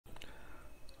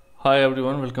Hi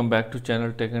everyone, welcome back to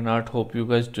channel Tech and Art. Hope you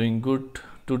guys doing good.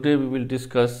 Today we will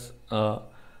discuss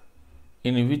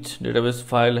in which database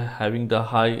file having the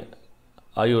high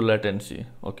IO latency.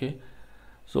 Okay,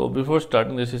 so before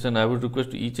starting the session, I would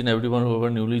request each and everyone whoever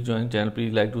newly joined channel,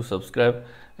 please like to subscribe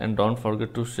and don't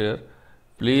forget to share.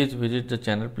 Please visit the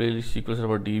channel playlist SQL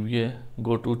Server DBA.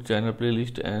 Go to channel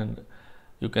playlist and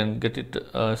you can get it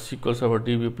SQL Server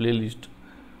DBA playlist.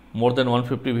 More than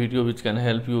 150 video which can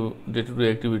help you day-to-day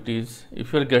activities.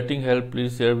 If you are getting help,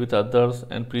 please share with others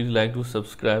and please like to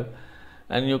subscribe,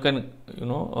 and you can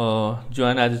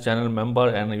join as a channel member,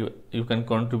 and you can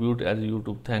contribute as a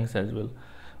YouTube thanks as well.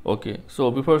 Okay, so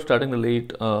before starting the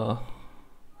late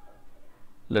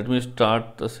let me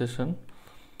start the session.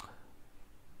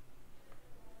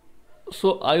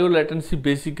 So IO latency,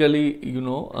 basically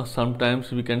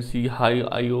sometimes we can see high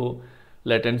IO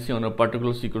latency on a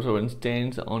particular SQL Server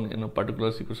instance in a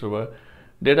particular SQL Server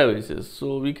databases.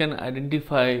 So we can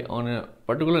identify on a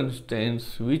particular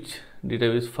instance which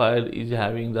database file is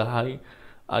having the high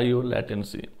IO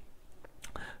latency.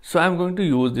 So I'm going to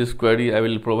use this query. I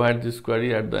will provide this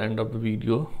query at the end of the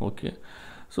video. Okay,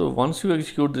 so once you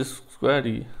execute this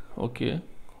query, okay,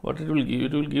 what it will give?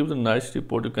 It will give the nice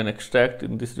report. You can extract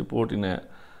in this report in a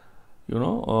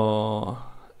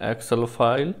Excel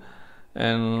file,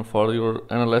 and for your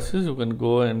analysis you can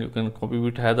go and you can copy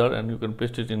with header and you can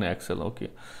paste it in Excel. Okay,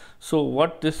 so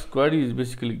what this query is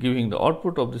basically giving, the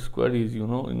output of this query is,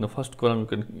 in the first column you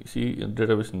can see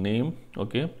database name,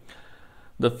 okay,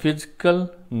 the physical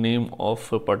name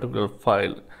of a particular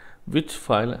file, which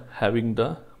file having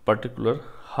the particular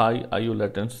high IO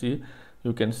latency.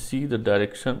 You can see the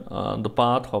direction, the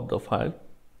path of the file,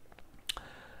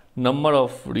 number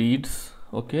of reads,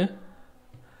 okay,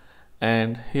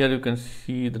 and here you can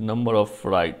see the number of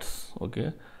writes,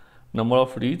 okay, number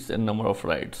of reads and number of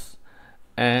writes,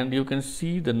 and you can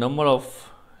see the number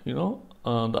of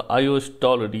the IO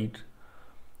stall read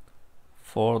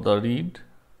for the read,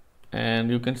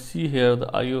 and you can see here the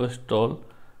IO stall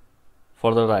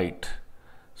for the write.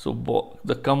 So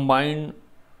the combined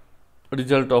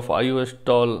result of IO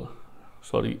stall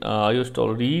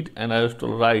read and IO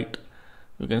stall write,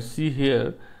 you can see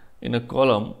here in a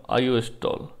column IO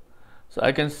stall. So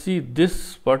I can see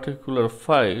this particular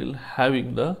file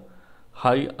having the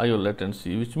high IO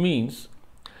latency, which means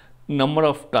number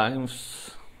of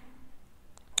times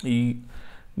the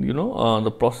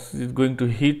process is going to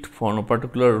hit from a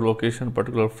particular location,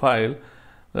 particular file.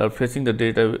 They are fetching the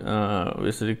data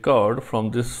record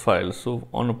from this file. So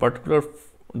on a particular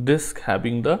disk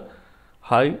having the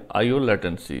high IO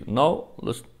latency. Now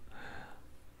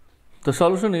the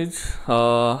solution is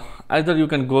either you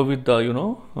can go with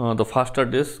the the faster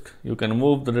disk. You can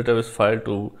move the database file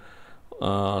to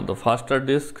the faster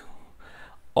disk,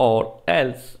 or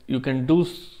else you can do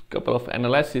couple of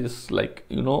analysis like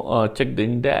check the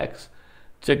index,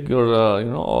 check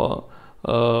your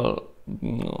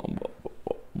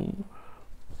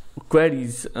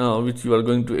queries which you are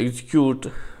going to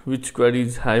execute, which query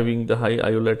is having the high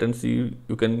IO latency.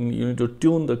 You need to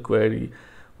tune the query,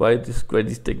 why this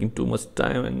query is taking too much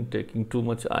time and taking too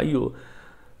much IO.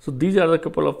 So these are the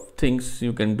couple of things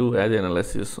you can do as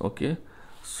analysis. Okay,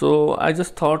 so I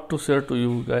just thought to share to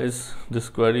you guys this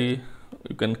query.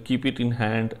 You can keep it in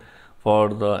hand for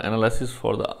the analysis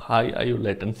for the high IO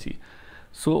latency.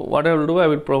 So what I will do, I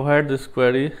will provide this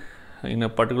query in a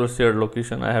particular shared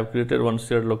location. I have created one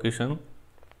shared location.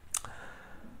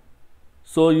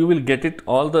 So you will get it,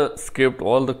 all the script,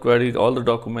 all the queries, all the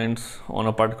documents on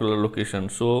a particular location.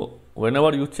 So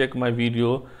whenever you check my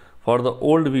video, for the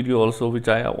old video also, which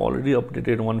I have already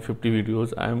updated 150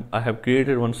 videos, I have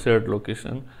created one shared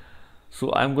location.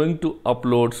 So I'm going to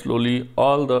upload slowly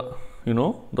all the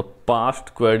the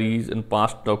past queries and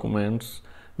past documents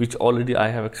which already I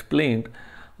have explained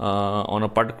on a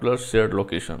particular shared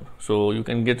location. So you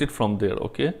can get it from there.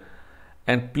 Okay,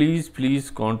 and please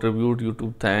contribute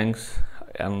YouTube thanks,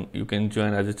 and you can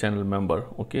join as a channel member.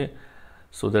 Okay,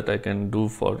 so that I can do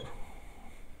for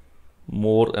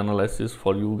more analysis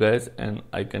for you guys, and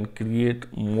I can create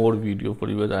more video for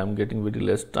you guys. I am getting very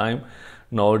less time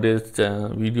nowadays.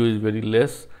 Video is very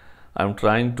less. I'm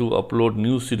trying to upload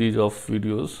new series of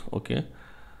videos. Okay,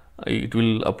 it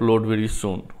will upload very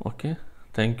soon. Okay,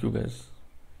 thank you guys.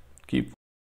 Keep